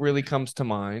thing that really comes to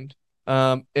mind,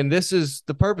 and this is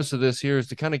the purpose of this here, is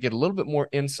to kind of get a little bit more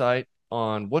insight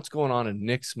on what's going on in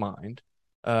Nick's mind,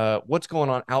 what's going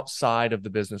on outside of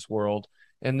the business world.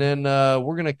 And then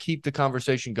we're going to keep the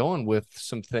conversation going with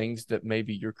some things that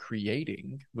maybe you're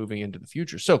creating moving into the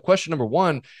future. So question number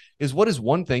 1 is, what is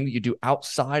one thing that you do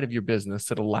outside of your business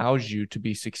that allows you to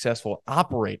be successful,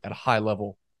 operate at a high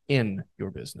level in your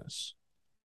business?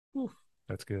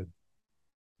 That's good.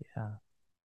 Yeah.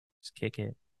 Just kick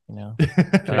it, Yeah.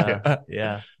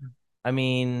 Yeah. I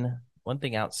mean, one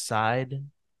thing outside,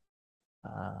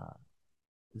 I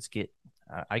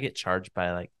get charged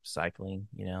by like cycling,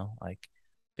 like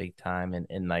big time,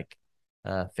 and like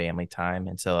family time.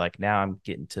 And so like now I'm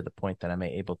getting to the point that I'm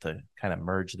able to kind of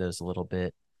merge those a little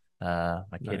bit. My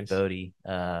kid Bodie,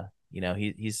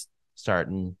 he's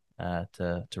starting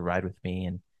to ride with me,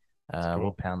 and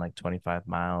We'll pound like 25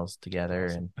 miles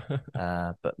together.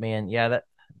 But man, yeah, that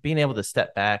being able to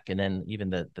step back and then even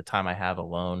the time I have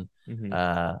alone,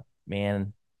 Mhm.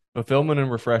 man, Fulfillment and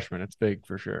refreshment. It's big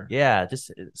for sure. yeah, just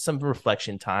some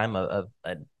reflection time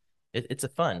it's a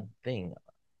fun thing,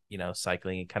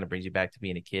 cycling. It kind of brings you back to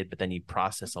being a kid, but then you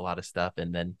process a lot of stuff.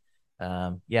 And then,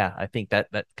 yeah, I think that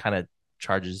kind of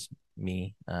charges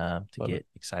me to Love get it.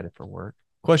 excited for work.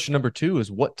 Question number 2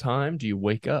 is what time do you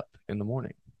wake up in the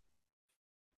morning?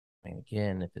 And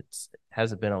again, if it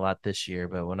hasn't been a lot this year,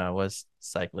 but when I was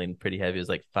cycling pretty heavy, it was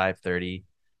like 5:30.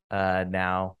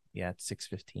 Now, yeah, it's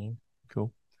 6:15.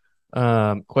 Cool.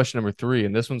 Question number 3,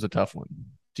 and this one's a tough one.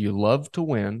 Do you love to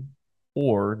win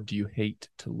or do you hate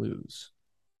to lose?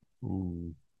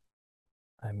 Ooh.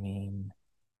 I mean,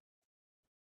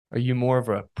 Are you more of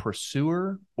a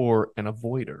pursuer or an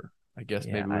avoider? I guess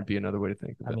yeah, maybe would be another way to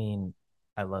think of I it. mean,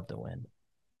 I love to win.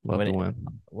 Love to win.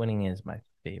 Winning is my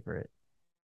favorite,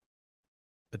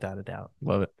 without a doubt.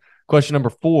 Love it. Question number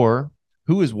 4,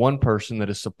 who is one person that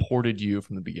has supported you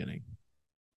from the beginning?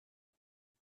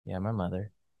 Yeah, my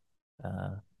mother.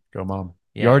 Uh, Go, Mom.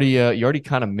 yeah, You already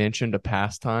kind of mentioned a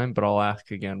pastime, but I'll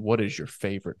ask again, what is your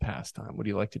favorite pastime? What do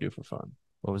you like to do for fun?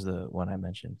 what was the one I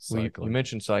mentioned? Well, you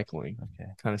mentioned cycling. Okay.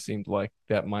 Kind of seemed like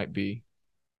that might be.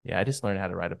 Yeah, I just learned how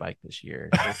to ride a bike this year.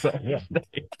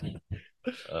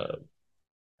 uh,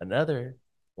 Another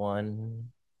one,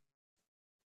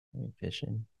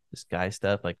 fishing, just guy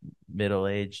stuff like middle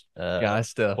aged, Guy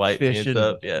stuff, white man fishing,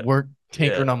 stuff. Yeah, work,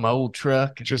 tinkering yeah, on my old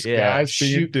truck, Just yeah, guys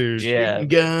being dudes. yeah, shooting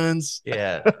guns.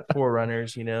 yeah.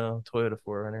 Forerunners, Toyota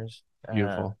Forerunners.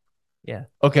 Beautiful. Yeah.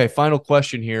 Okay, final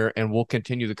question here, and we'll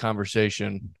continue the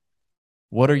conversation.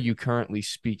 What are you currently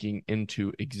speaking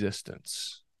into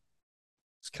existence?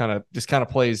 It's kind of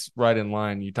plays right in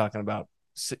line. You're talking about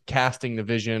casting the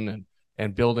vision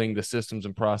and building the systems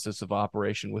and process of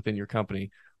operation within your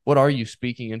company. What are you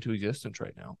speaking into existence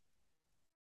right now?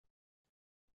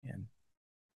 And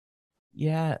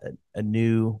yeah, a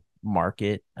new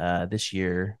market this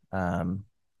year.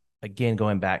 Again,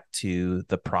 going back to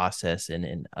the process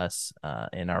and us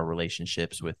in our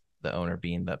relationships with the owner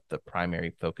being the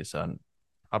primary focus on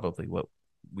probably what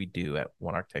we do at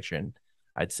One Architecture, and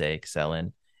I'd say excel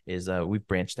in, is we've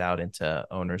branched out into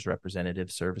owners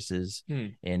representative services.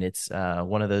 And it's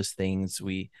one of those things.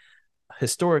 We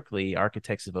historically,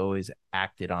 architects have always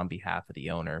acted on behalf of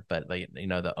the owner, but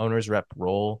the owner's rep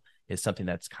role is something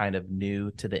that's kind of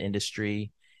new to the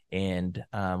industry. And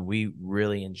we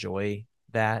really enjoy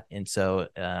that. And so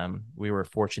we were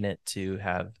fortunate to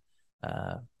have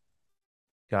uh,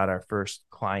 got our first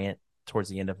client towards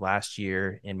the end of last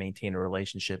year and maintain a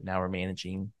relationship. Now we're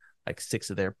managing like 6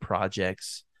 of their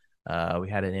projects. We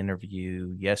had an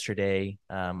interview yesterday,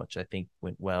 which I think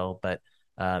went well, but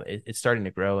it's starting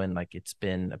to grow, and like it's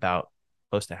been about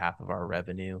close to half of our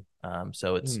revenue.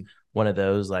 So it's one of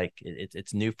those, like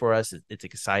it's new for us. It's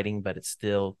exciting, but it's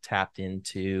still tapped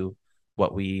into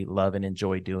what we love and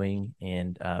enjoy doing,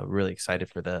 and really excited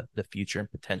for the future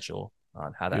and potential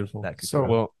on how Beautiful. that could So, grow.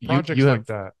 Well, projects you have, like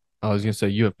that. I was going to say,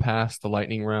 you have passed the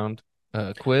lightning round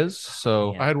quiz.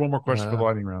 So I had one more question for the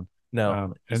lightning round.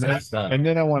 No, And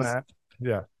then I want to,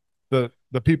 yeah,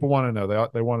 the people want to know.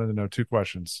 They wanted to know 2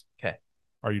 questions. Okay.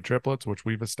 Are you triplets? Which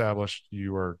we've established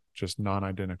you are just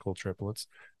non-identical triplets.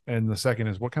 And the second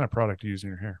is, what kind of product do you use in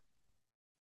your hair?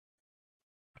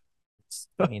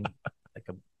 I mean, like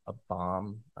a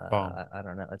bomb. Bomb. I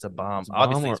don't know. It's a bomb. it's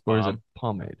Obviously, balm it's or is it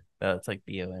bomb. pomade? It's like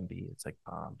BOMB. It's like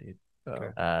bomb, dude.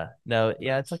 Okay. No,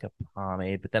 yeah, it's like a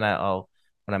pomade. But then I'll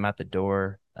when I'm at the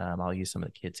door, I'll use some of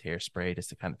the kids' hairspray just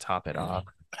to kind of top it off.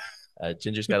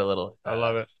 Ginger's got a little, I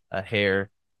love it. a hairdo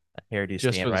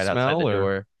Just stand for the right outside smell, the or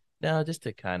door. No, just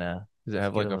to kind of. does it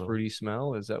have like a fruity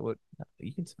smell? Is that what?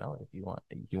 You can smell it if you want.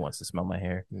 He wants to smell my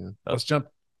hair. Yeah. Let's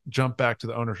jump back to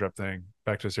the ownership thing.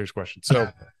 Back to a serious question.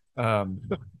 So,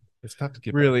 it's tough to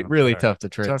get Really, back on really track. tough to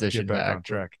Tough to transition get back back. on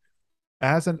track.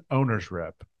 As an owner's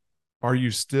rep, are you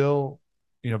still,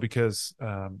 because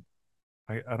I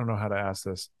don't know how to ask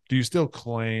this. Do you still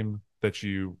claim that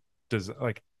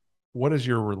what is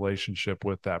your relationship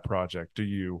with that project? Do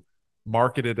you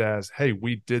market it as, hey,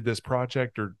 we did this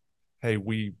project, or hey,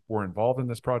 we were involved in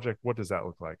this project? What does that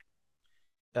look like?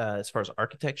 As far as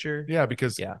architecture, Yeah,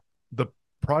 because yeah, the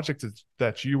project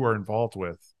that you are involved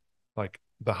with, like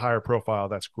the higher profile,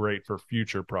 that's great for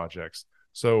future projects.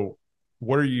 So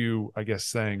what are you, I guess,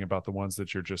 saying about the ones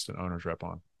that you're just an owner's rep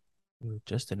on?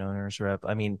 just an owner's rep.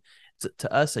 I mean,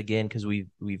 to us again, because we've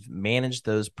managed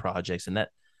those projects, and that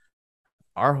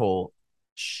our whole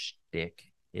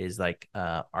shtick is like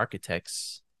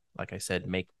architects, like I said,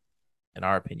 make in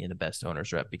our opinion, the best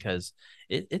owner's rep, because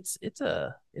it's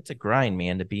a grind,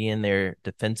 man, to be in there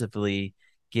defensively,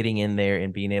 getting in there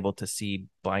and being able to see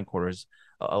blind quarters.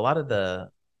 A lot of the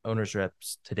owners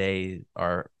reps today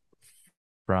are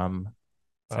from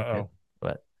second, Uh-oh.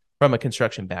 but from a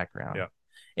construction background, Yeah.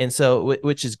 and so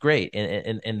which is great,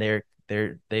 and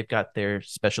they've got their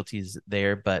specialties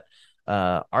there, but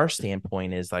our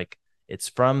standpoint is like it's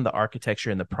from the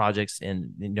architecture and the projects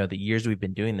and the years we've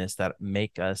been doing this that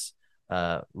make us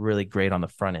really great on the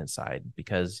front end side,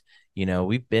 because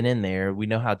we've been in there, we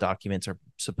know how documents are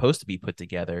supposed to be put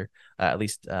together, at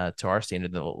least to our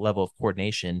standard, the level of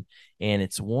coordination. And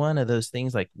it's one of those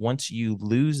things, like once you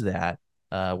lose that,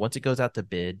 once it goes out to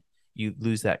bid, you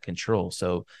lose that control.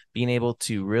 So being able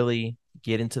to really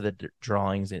get into the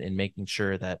drawings and making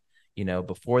sure that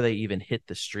before they even hit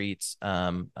the streets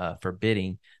for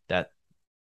bidding, that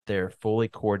they're fully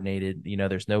coordinated.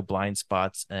 There's no blind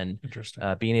spots, and Interesting.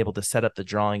 being able to set up the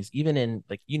drawings, even in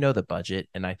like the budget.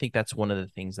 And I think that's one of the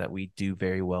things that we do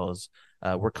very well is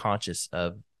we're conscious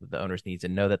of the owner's needs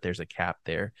and know that there's a cap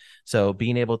there. So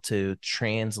being able to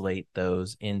translate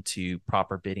those into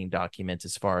proper bidding documents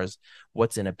as far as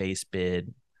what's in a base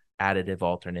bid, additive,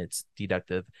 alternates,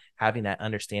 deductive, having that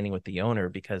understanding with the owner,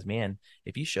 because man,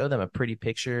 if you show them a pretty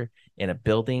picture in a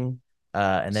building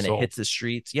and then it Sold. hits the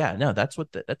streets. Yeah, no, that's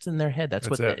in their head. That's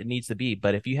That's what it. it needs to be.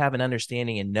 But if you have an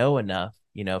understanding and know enough,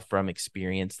 from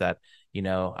experience that,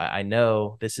 I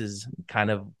know this is kind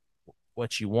of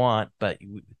what you want, but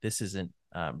this isn't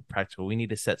practical. We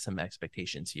need to set some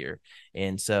expectations here.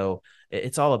 And so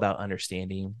it's all about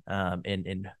understanding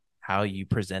and how you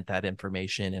present that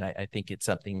information. And I think it's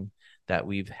something that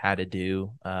we've had to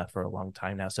do for a long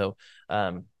time now. So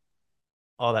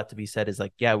all that to be said is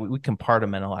like, yeah, we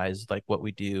compartmentalize like what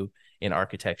we do in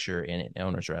architecture and in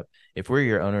owner's rep. If we're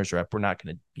your owner's rep, we're not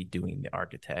going to be doing the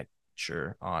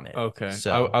architecture on it. Okay.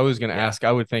 So I was going to yeah. ask,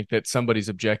 I would think that somebody's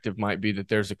objective might be that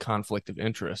there's a conflict of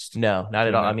interest No, not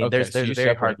at doing all. I that. mean, Okay. there's So a you very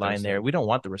hard separate line those there. then. We don't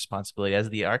want the responsibility as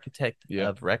the architect Yeah.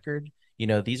 of record.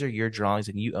 These are your drawings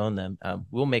and you own them.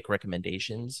 We'll make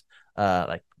recommendations,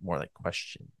 like more like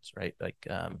questions, right? Like,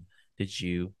 did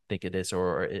you think of this,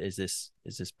 or is this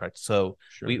practice? So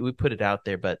Sure. we put it out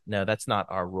there, but no, that's not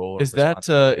our role or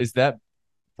responsibility. Is that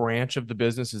branch of the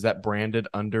business, is that branded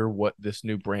under what this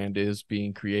new brand is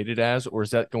being created as, or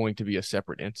is that going to be a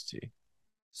separate entity?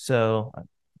 So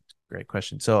great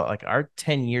question. So like our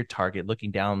 10-year target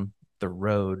looking down the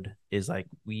road is like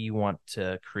we want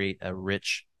to create a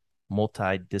rich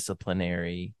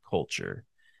multidisciplinary culture.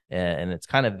 And it's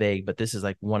kind of vague, but this is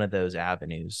like one of those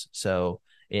avenues. So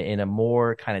in a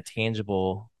more kind of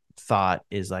tangible thought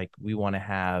is like we want to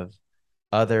have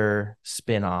other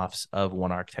spin-offs of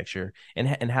one architecture,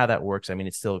 and how that works. I mean,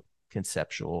 it's still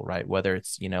conceptual, right? Whether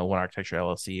it's one architecture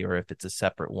LLC or if it's a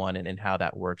separate one, and how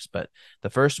that works. But the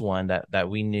first one that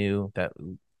we knew that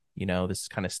this is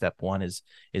kind of step one is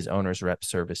owners rep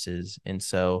services. And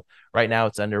so right now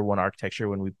it's under one architecture.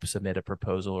 When we submit a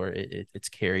proposal, or it's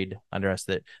carried under us,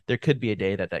 that there could be a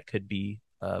day that could be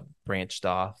branched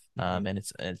off, and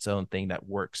it's its own thing that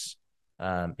works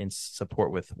in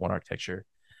support with one architecture.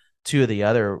 Two of the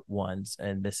other ones,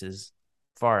 and this is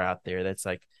far out there, that's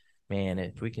like, man,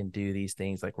 if we can do these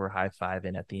things, like we're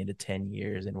high-fiving at the end of 10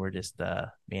 years and we're just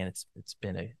man, it's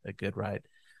been a good ride.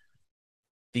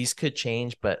 These could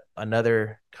change, but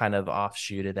another kind of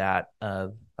offshoot of that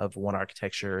of one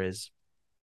architecture is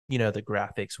the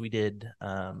graphics. We did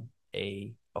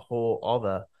a whole, all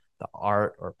the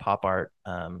art or pop art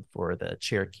for the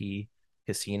Cherokee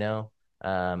casino,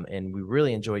 and we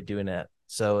really enjoyed doing it.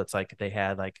 So it's like they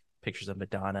had like pictures of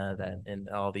Madonna, that and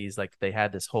all these, like they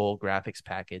had this whole graphics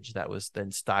package that was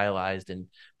then stylized and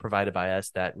provided by us,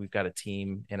 that we've got a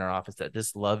team in our office that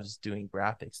just loves doing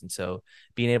graphics. And so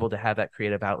being able to have that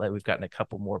creative outlet, we've gotten a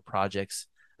couple more projects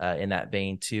in that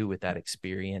vein too, with that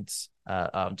experience,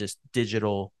 just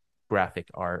digital graphic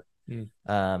art.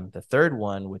 The third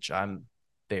one, which I'm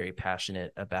very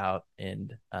passionate about,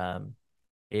 and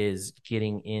is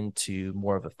getting into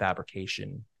more of a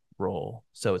fabrication role.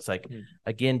 So it's like,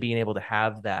 again, being able to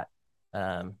have that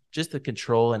just the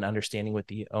control and understanding with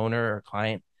the owner or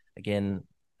client. Again,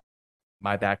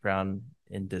 my background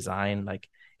in design, like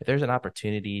if there's an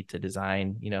opportunity to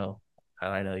design,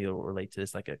 I know you'll relate to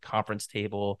this, like a conference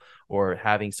table, or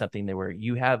having something that where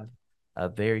you have a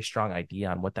very strong idea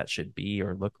on what that should be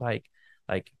or look like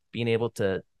being able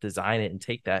to design it and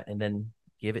take that and then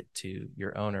give it to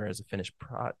your owner as a finished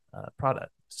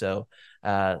product. So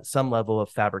some level of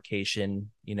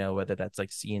fabrication, whether that's like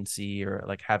CNC or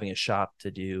like having a shop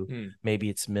to do, maybe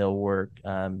it's mill work.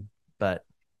 But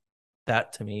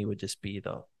that to me would just be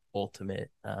the ultimate.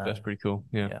 That's pretty cool.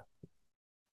 Yeah.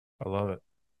 I love it.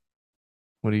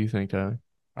 What do you think, Tyler?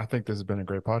 I think this has been a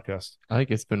great podcast. I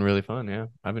think it's been really fun. Yeah,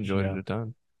 I've enjoyed Yeah. it a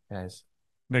ton. Guys.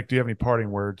 Nick, do you have any parting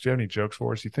words? Do you have any jokes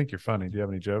for us? You think you're funny. Do you have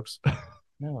any jokes?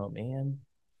 No, man.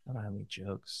 I don't have any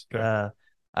jokes. Okay.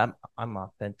 I'm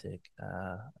authentic.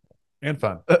 And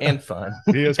fun. And fun.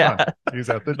 He is fun. He's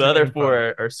authentic. The other and fun.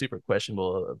 four are super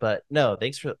questionable, but no,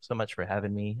 thanks so much for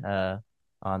having me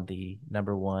on the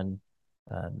number one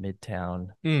Midtown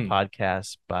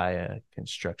podcast by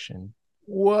construction.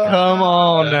 What? Come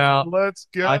on now. Let's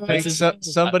go. I think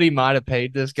somebody might have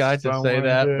paid this guy to say Someone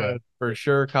that, did. but for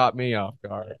sure caught me off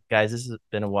guard. Guys, this has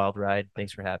been a wild ride.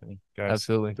 Thanks for having me. Guys,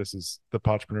 Absolutely. this is the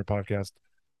Podpreneur Podcast.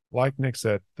 Like Nick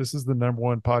said, this is the number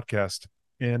one podcast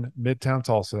in Midtown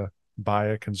Tulsa by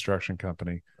a construction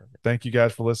company. Thank you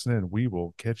guys for listening. We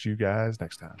will catch you guys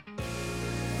next time.